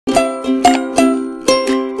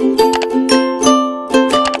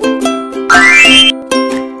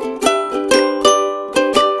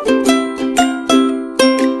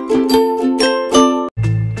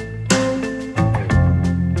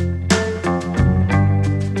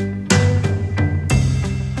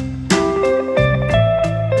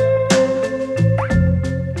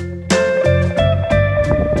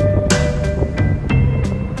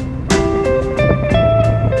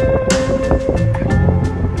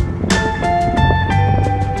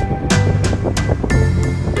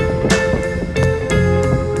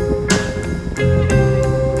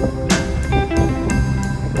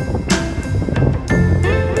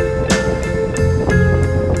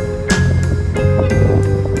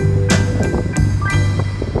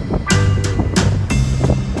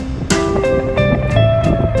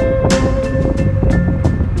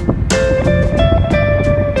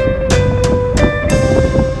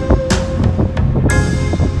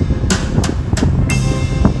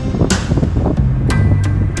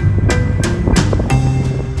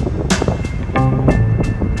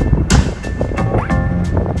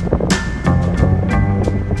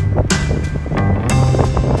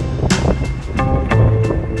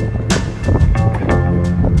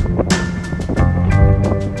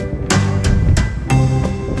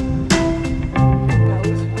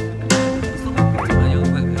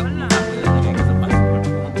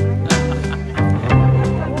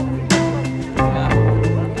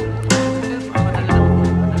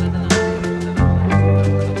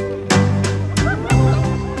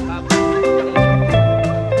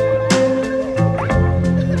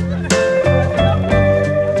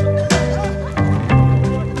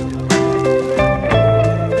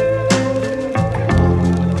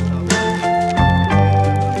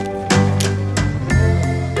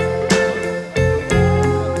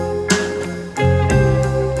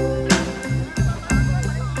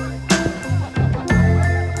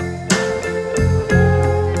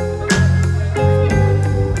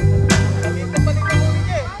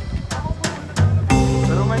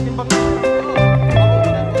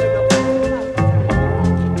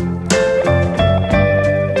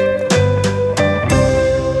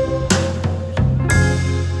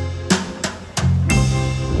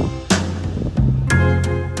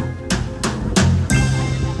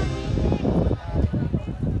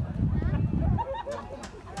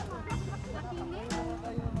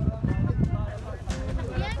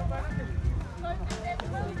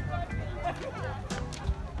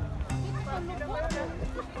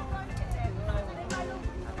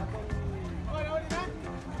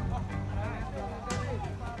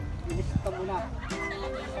una.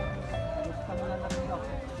 Gusto mo na natin ito.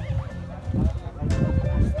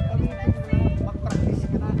 Mag-practice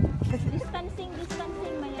ka na. Distancing,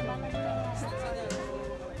 mayabangan na yan.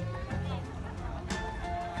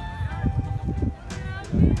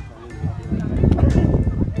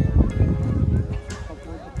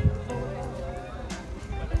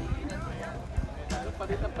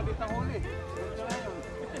 Palit ang huli. Ito na yun.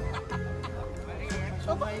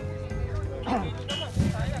 So, may...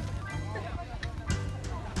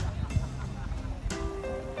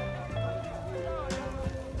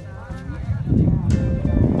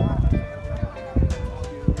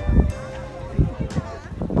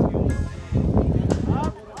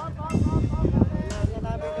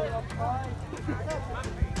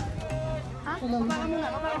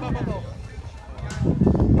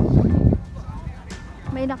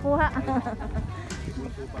 May nakuha.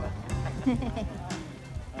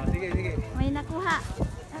 Sige, sige. May nakuha.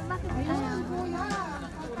 Bakit?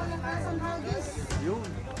 Yun.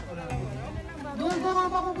 Doon ka nga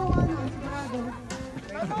pa kukuha.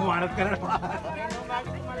 Pumarap ka na naman.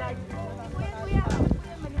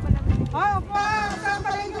 Ay, opa! Saan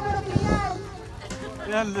pala yung tumulog yan?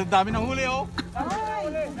 Yan, dami ng huli oh.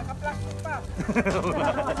 Ay! Naka-plastic pa.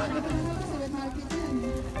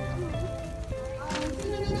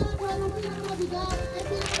 Sino na nakakuha ng pinakamabigat? Eh,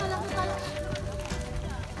 pinakamalaki pala.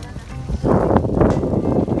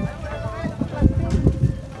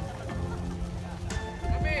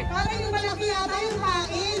 Parang yung malaki yata yung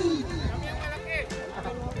kain.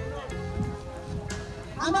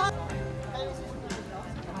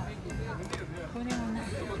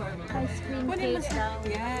 Ice cream cake daw.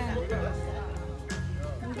 Yan.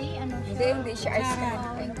 Hindi siya ice cream.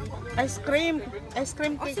 Ice cream. Ice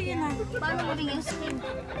cream cake. Sige na. Paano mo rin ice cream?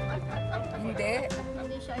 Hindi.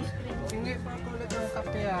 Hindi siya ice cream. Hindi pa kulit ng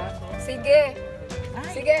kape ha. Sige.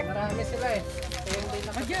 Sige. Marami sila eh. Kaya hindi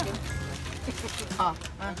nakapagin. Ah.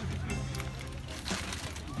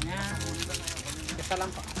 Isa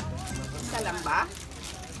lang pa. Isa lang ba?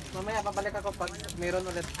 Mamaya babalik ako pag mayroon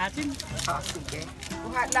ulit. Atin? Ah, sige.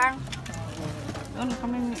 Kuha lang. Ano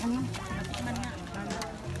kami ni ano?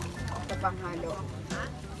 Ito pang halo.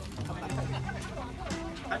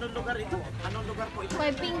 Anong lugar ito? Anong lugar po ito?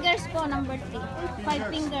 5 fingers po, number 3.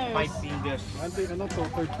 5 fingers. 5 fingers. Ano to?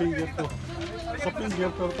 Third finger to. Sa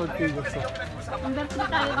finger to, third finger to. Number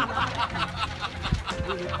 3 tayo.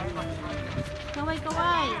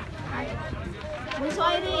 Kaway. Miss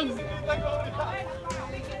Irene.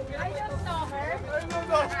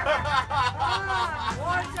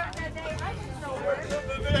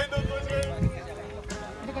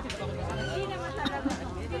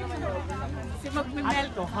 Si Magmimel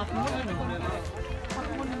to. Hakmon din.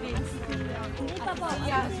 Hindi pa po.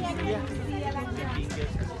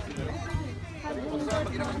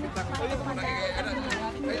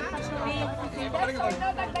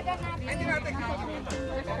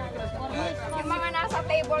 Yung mga nasa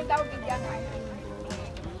table daw, bigyan ay.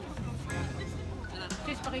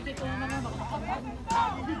 Sis, pakikita mo naman.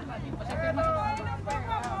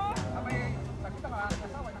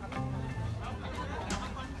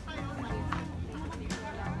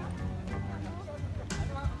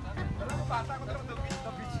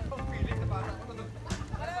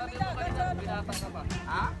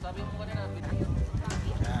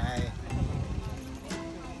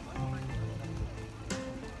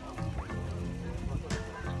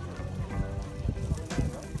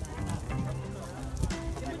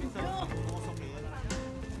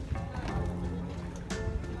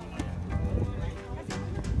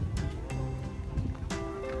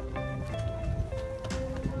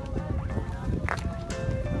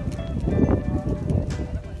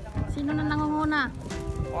 Sino na nangunguna?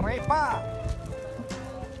 Ore pa!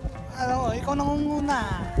 Ano, ikaw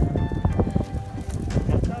nangunguna.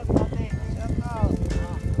 Shout out natin. Shout out.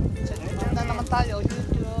 Sa YouTube na naman tayo.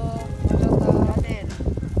 YouTube. Shout out natin.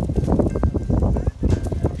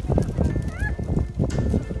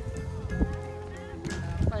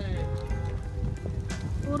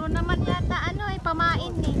 Puro naman yata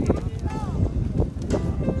pamain eh.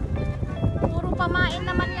 Puro pamain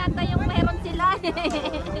naman yata yung meron sila eh.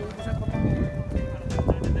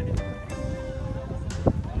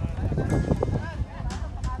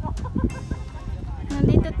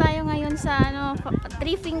 Nandito tayo ngayon sa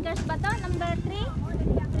 3 fingers ba to? Number 3?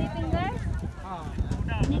 3 fingers?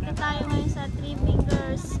 Dito tayo ngayon sa 3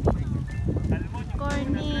 fingers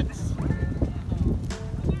cornets.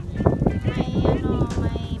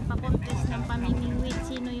 May pakontes ng pamimingwit.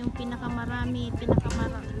 Sino yung pinakamarami,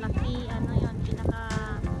 pinakamalaki,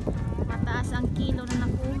 pinakamataas ang kilo na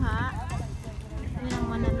nakuha, yun ang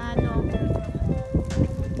mananalo.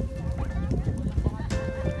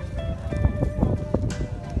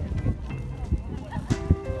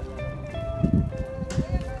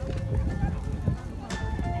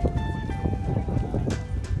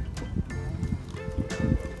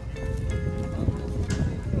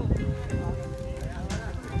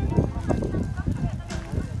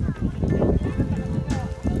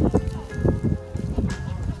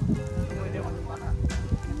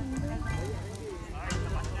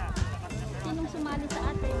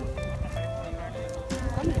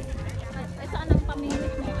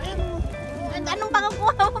 anong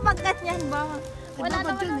pangkukuha mo pag ganyan ba? Wala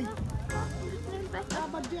babad naman yan ano.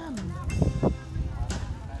 Babad yan.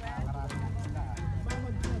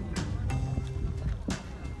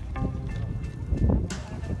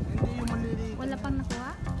 Hindi yung maliliit. Wala pang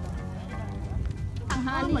nakuha?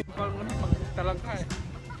 Tanghali. Talang ka eh.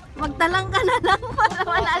 Magtalang ka na lang para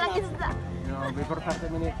wala lang isda. Before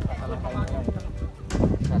 30 minutes, talang kayo na yan.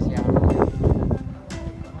 Sasya.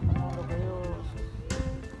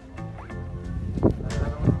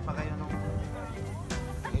 Pa kayo nung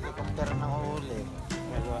helicopter na huli.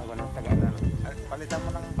 Nagawa ko ng tagalan. Palitan mo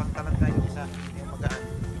ng pangtalag tayo isa. Yung magaan.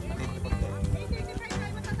 Maliit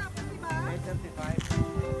na konti.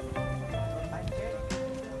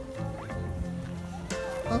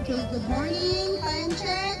 Okay, good morning. Time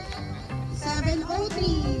check.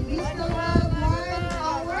 7:03. We still have 1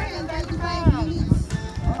 hour and 35 minutes.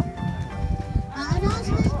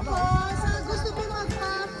 Announcement po, sa gusto po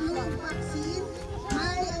magpa-flu vaccine,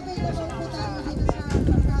 may available po tayo dito sa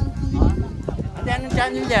county. Ate, anong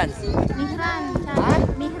channel yan? MihRan.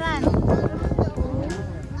 MihRan.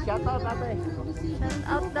 Shout out ate. Shout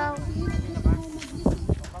out daw.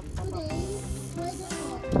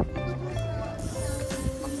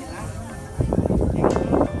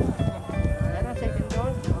 Ano, second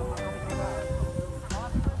dose?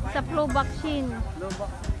 Sa flu vaccine.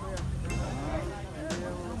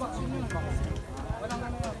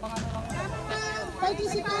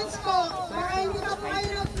 Participants po, baka hindi pa po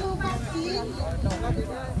kayo ng-flu vaccine.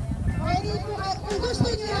 Pwede po kayo, kung gusto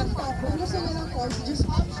nyo lang po, kung gusto nyo lang po, it's just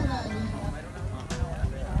optional.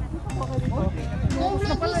 Kung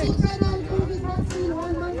nag-receive ka ng COVID vaccine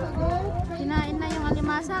 1 month ago, Kinain na yung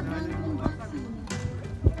alimasag. flu vaccine.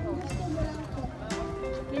 Kung gusto mo lang po.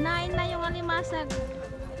 Kinain na yung alimasag.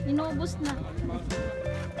 Inubos na.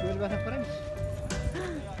 Duel ba sa friends?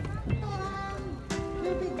 Ito ang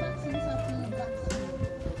COVID vaccine sa flu vaccine.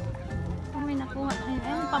 Oh, may nakuha.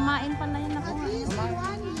 Ayun, pamain pala yung At nakuha. least in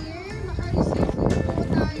 1 year, maka-receive po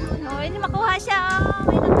tayo ng Oh, ini makuha siya. Oh,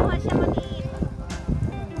 may nakuha siya maliit.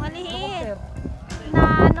 Maliit.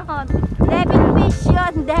 Na ano ko, devil fish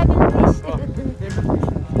yun. Devil fish.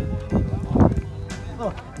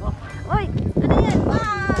 Uy, ano yan?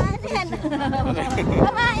 Ano yan?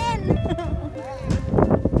 Pamain.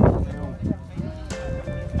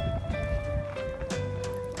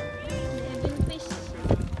 Devil fish.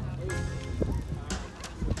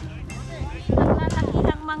 Ang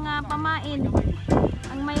lalakihang mga pamain.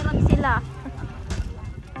 Ang mayroon sila.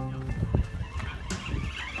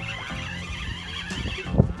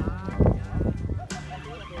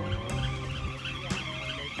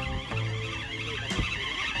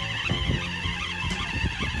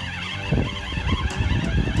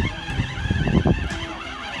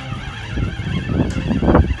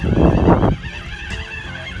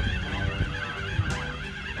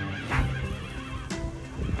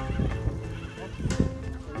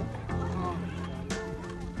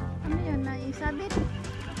 Ano yun? Naisabit?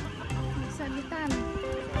 Isabitan.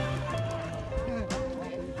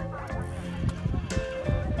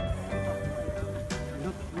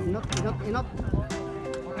 Inot. Okay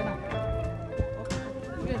na.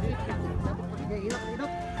 Sige,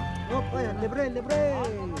 inot. Hop, ayan, libre.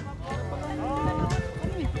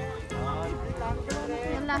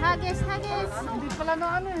 Wala, hagis. Hindi pala na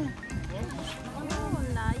ano eh. Oh,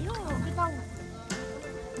 layo.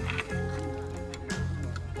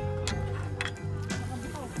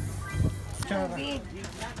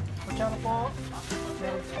 Kutsara po.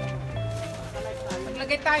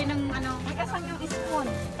 Maglagay tayo ng ano. May kasanggang spoon.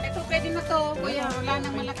 Ito pwede na to. Kuya, wala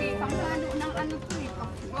nang malaki. Pangano ng ano to eh.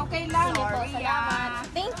 Okay lang. Salamat.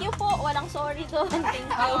 Thank you po. Walang sorry doon. Thank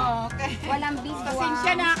you. Oo, okay. Walang bidwan.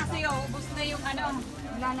 Pasensya na kasi ubos na yung ano.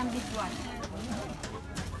 Wala nang bidwan.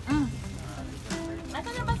 Ito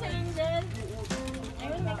na ba si Angel?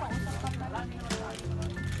 Ayun, may kausap pa pala.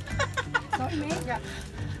 Sorry, Mega.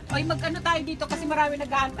 Oy, mag-ano tayo dito kasi marami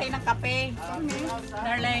nag-aantay ng kape.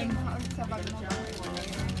 Darling.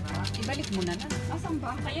 Ibalik mo na. Asan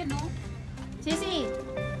ba? Kaya no? Sisi.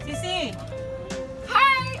 Sisi!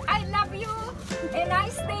 Hi! I love you! And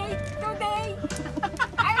I stay today!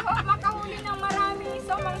 I hope makahuli ng marami.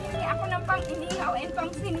 So, mangingi ako ng pang-inihaw and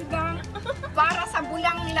pang-sinigang para sa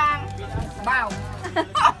bulang lang. Wow!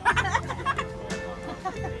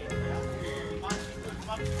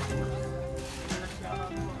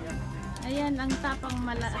 Ayan, ang tapang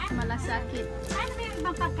malasakit. Ano ba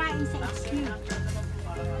yung pagkain sa HQ?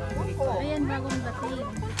 Ayan, bagong dating.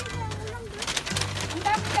 Ang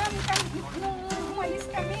dami-dami kami nung umalis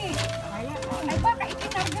kami. Ay baka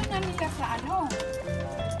itinarga na nila sa ano.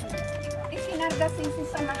 Itinarga sisi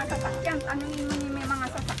sa mga sasakyan. Ano yung may mga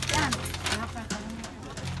sasakyan.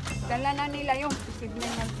 Dala na nila yung posible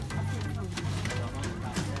na.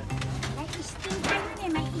 May steel pa yun eh.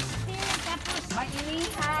 May steel. Tapos May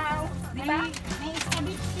inihaw. Di ba? may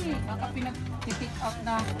escabitsi. Baka pinag-pick out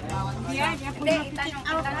na. Yan. Yan po Hindi, mag-pick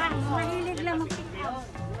out lang. Mahilig lang mag-pick out.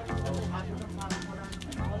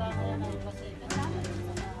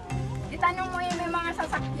 Itanong mo yung may mga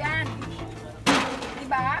sasakyan. Di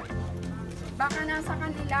ba? Baka nasa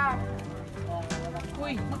kanila.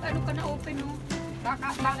 Uy, mag-ano ka na open no?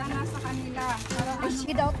 Baka nasa kanila.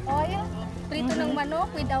 Without oil, prito ng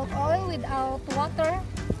manok, without oil, without water.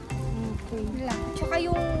 Lang. Tsaka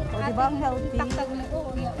yung diba ang healthy? intact talaga,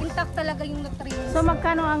 intact talaga yung nutrients. So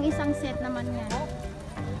magkano ang isang set naman yan?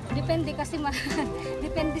 Depende kasi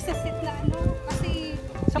depende sa set na ano. Kasi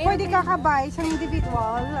So pwede kakabay sa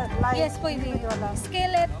individual? Like, yes, pwede. individual lang.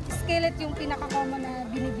 Skillet yung pinaka-common na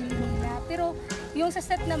binibili nila. Pero yung sa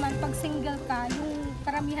set naman, pag single ka, yung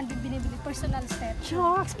karamihan din binibili, personal set.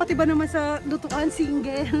 Shucks, pati ba naman sa lutuan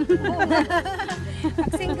single? Oo.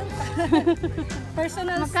 Pag single ka,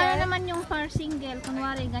 personal Magkano set, naman yung per single?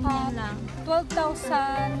 Kunwari, ganyan lang.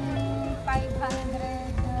 12,500.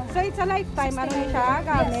 So it's a lifetime, ano na siya?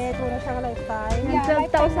 Gamit, wala siyang lifetime. Yeah,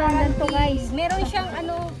 12,000 lang to, guys. Meron siyang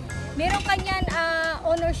meron kanyan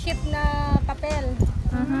ownership na papel.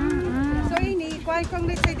 So ini, kuha kong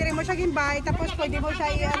let's say, dire mo siya gimbay, tapos pwede mo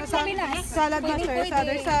siya i-ano sa salad master, sa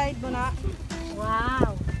other side mo na.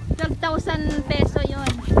 Wow! 12,000 peso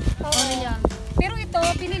yun. Oo. Pero ito,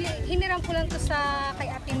 hiniram ko lang to sa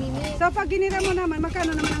kay Ate Mimi. So pag giniram mo naman,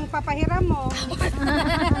 magkano naman ang papahiram mo?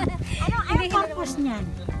 Anong purpose niyan?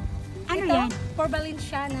 Ano Ito, yan? for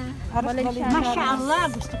Valenciana. Masya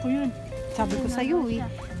Allah, gusto ko yun. Sabi ko sa iyo eh.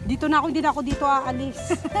 Dito na ako, hindi na ako dito aalis.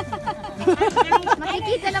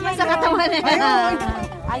 Makikita naman sa katawan eh. Ayun.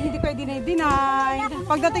 Ay, hindi ko i-deny.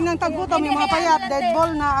 Pagdating ng tagutom, yung mga payat, dead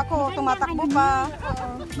ball na ako, tumatakbo pa.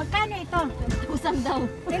 Magkano ito? Usang daw.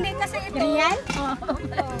 Hindi kasi ito. Real?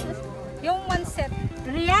 Yung one set.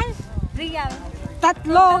 Real? Real.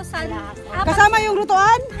 Tatlo. Kasama Kasama yung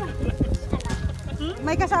lutuan?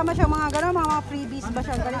 May kasama siya mga gano'n, mga freebies ba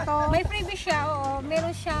siyang ganito? May freebie siya, oo.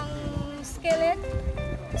 Meron siyang skillet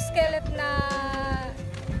na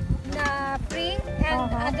free and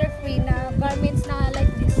other free na garments na like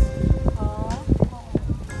this.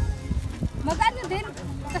 Magano din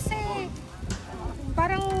kasi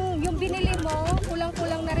parang yung binili mo,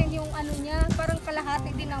 kulang-kulang na rin yung ano niya, parang kalahati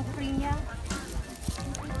din ang free niya.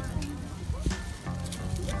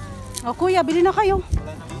 O kuya, bili na kayo.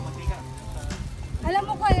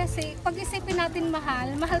 Alam mo kaya pag-isipin natin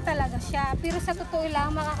mahal talaga siya. Pero sa totoo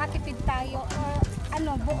lang, makakatipid tayo.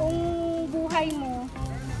 Buong buhay mo.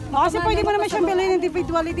 O, kasi pwede mo naman siyang bilhin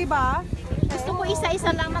individually, di ba? Gusto ko isa-isa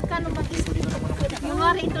lang. Magkano mag-isip? Yung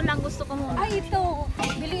wari ito lang gusto ko muna. Ay, ito.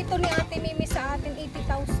 Bili ito ni Ate Mimi sa atin,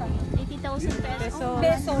 80,000. 80,000 peso.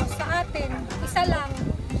 Peso sa atin. Isa lang.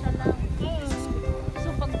 Isa lang. So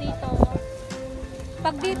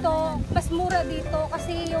Pag dito, mas mura dito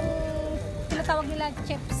kasi yung tinatawag nila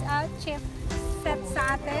chef set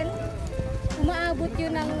sa atin. Umaabot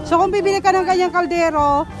yun ng... So kung bibili ka ng ganyang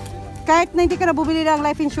kaldero, kahit na hindi ka na bumili ng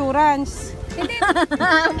life insurance, Hindi.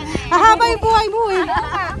 hahaba yung buhay mo eh.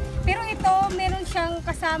 Pero ito, meron siyang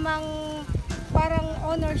kasamang parang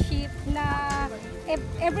ownership na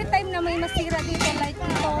every time na may masira dito, like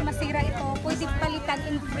ito, masira ito, pwede palitan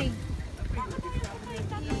in free.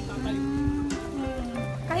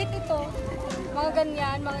 Kahit ito, mga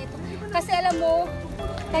ganyan, mga ito. Kasi alam mo,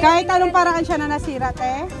 Kahit anong paraan siya na nasira,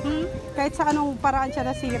 te? Kahit sa anong paraan siya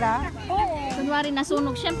nasira? oo. Kunwari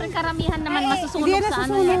nasunog. Siyempre karamihan naman masusunog hindi yan sa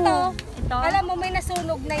ano nasusunog. yan. Ito, alam mo, may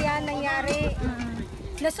nasunog na yan nangyari.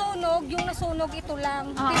 Nasunog, yung nasunog ito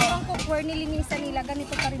lang. Pero ang cookware, nilinisan nila,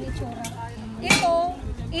 ganito pa rin itsura. Ito,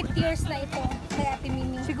 8 years na ito, kay Ate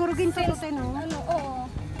Mimi. Siguro ginto to, no? Oo.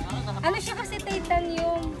 Ano siya kasi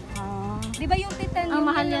titanium. Di ba yung titanium? Ang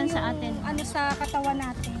mahal yun yan sa yung atin. Ano sa katawan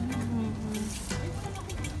natin.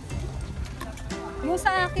 Yung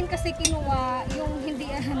sa akin kasi kinuha, yung hindi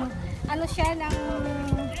ano siya ng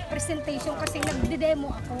presentation kasi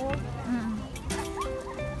nagde-demo ako.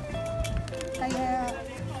 Kaya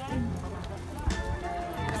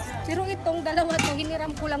pero itong dalawa to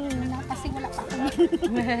hiniram ko lang muna kasi wala pa ako.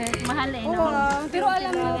 Mahal eh, no? Pero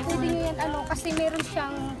alam mo, pwede nyo yan kasi meron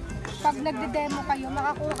siyang pag nagde-demo kayo,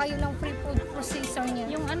 makakuha kayo ng free food processor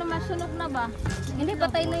niya. Yung ano, masunog na ba? Hindi,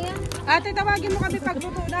 patay na yan. Ate, tawagin mo kami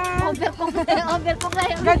pagbuto na. Overcook na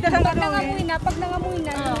yun. Ganda lang Pag ano eh. nangamoy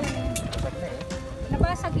na,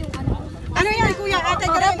 nabasag yung ano. Ano yan, kuya? Ate,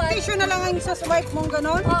 tissue na lang ang sa swipe mong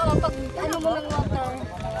ganon? Oo, pag ano mo ng water.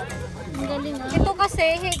 Ang galing ah. Ito kasi,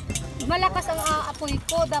 malakas ang aapoy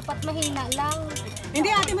ko, dapat mahina lang. Hindi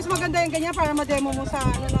ate, mas maganda yung ganyan para ma-demo mo sa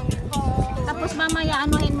ano lang. Tapos mamaya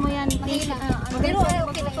anuhin mo yan. Mahina. Pero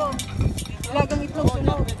okay na to. Lagang itlog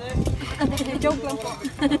sunog. Joke lang po.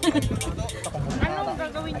 Anong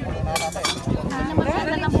gagawin nyo? Hindi naman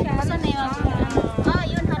sila nabukasan eh.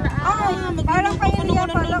 Yun hala. Parang pailiya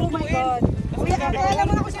pala. Oh my God. Uy, ate, alam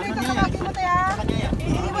mo na kung sino ito sa kaki mo tayo.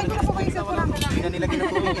 Iiwan ko na po kayo sa pulang. Hindi na nila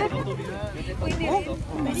ginatubig. Pwede rin.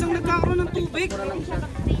 Isang nagkakaroon ng tubig.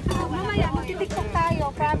 Mamaya, magtitiktok tayo,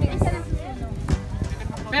 promise.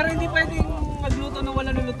 Pero hindi pwedeng magluto na wala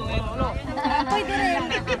lulutuin. Pwede rin.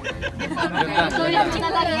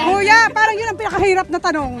 Kuya, parang yun ang pinakahirap na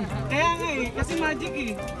tanong. Kaya nga eh, kasi magic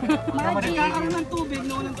eh. Nagkakaroon ng tubig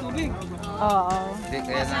na walang tubig. Oo. Hindi,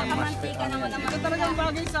 kaya na mas... Ito talagang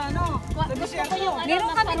bagay sa ano. Sa desierto.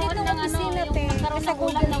 Meron kami dito ng opisina, te. Sa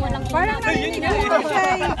Google na walang Parang narinig ko siya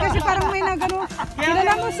eh. Kasi parang may nagano.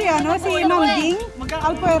 Kilala mo si ano, si Ma'am Ding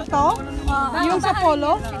Alpuerto? Yung sa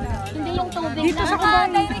Polo? Hindi yung tubig Dito na. sa Kuban.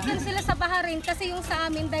 Direct yun sila sa Baharin kasi yung sa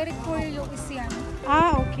amin, direct for you is yan.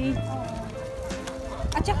 Okay.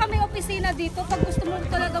 At saka may opisina dito, pag gusto mo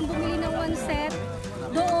talagang bumili ng one set,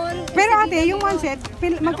 doon. Pero ate, yung one set,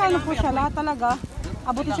 magkano po siya lahat talaga?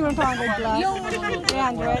 Abutin siguro 200 plus? Yung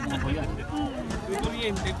 300?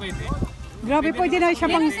 Kuryente pwede. Grabe, pwede na siya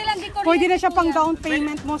pang, Meron silang decoration, pwede na siya pang kuya. down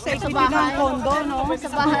payment mo sa equity ng condo, no? Sa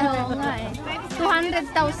bahay oo nga eh.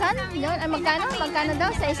 200,000? Yun, ay magkano? Magkano daw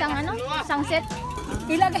sa isang ano? Isang set?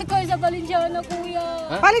 ilagay ko sa Valenciana, kuya.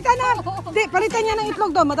 Palitan na! Di, palitan niya ng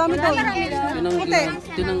itlog daw, madami daw.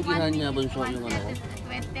 Tinanggihan niya bunso yung ano ko.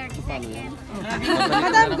 Paano yan?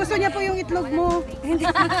 Madam, gusto niya po yung itlog mo. Hindi.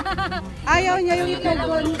 Ayaw niya yung itlog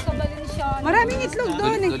doon. Sa Valenciana. Maraming itlog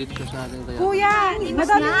doon. Galit siya sa akin kaya. Kuya,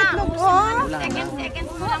 madaming itlog. Oh. Wala na.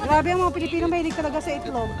 Grabe ang mga Pilipino, mahilig talaga sa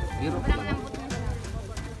itlog. Pero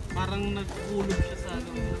Parang nagkulog siya sa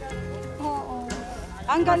ano. Oo.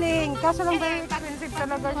 Ang galing. Kaso lang very expensive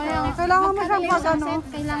talaga siya. Kailangan mo siyang pag ano.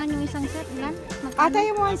 Kailangan yung isang set. Ilan? Ate,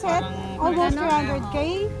 yung one set, almost 300k.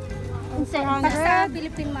 Pag sa 400.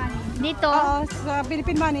 Philippine money. Dito. Oo, sa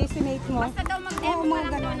Philippine money, estimate mo. Oo, mga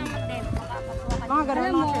ganon. Mga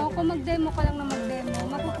ganon. Alam mo, kung mag-demo ka lang na mag-demo,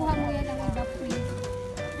 makukuha mo yan ang iba free.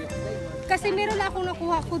 Kasi meron na akong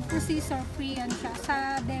nakuha food processor free yan siya sa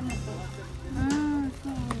demo ko.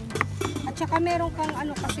 At saka meron kang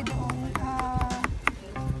ano kasi doon,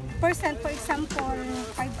 percent, for example,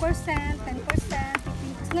 5%, 10%,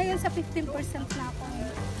 15%. Ngayon sa 15% na ako.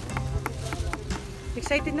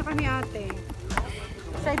 Excited na kami ate.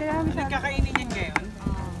 Excited na kami sa... Kakainin yan ngayon.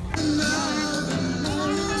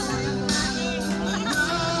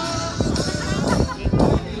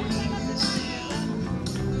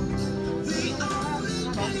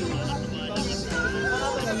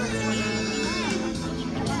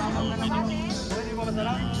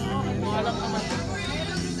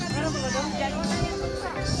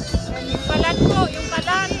 Yung kalan po, yung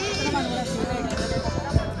kalan.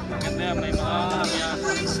 Maganda yan, may mga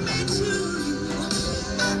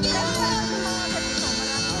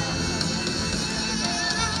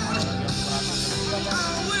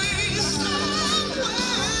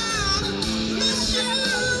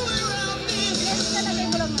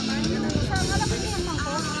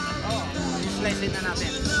Slice din na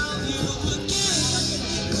natin.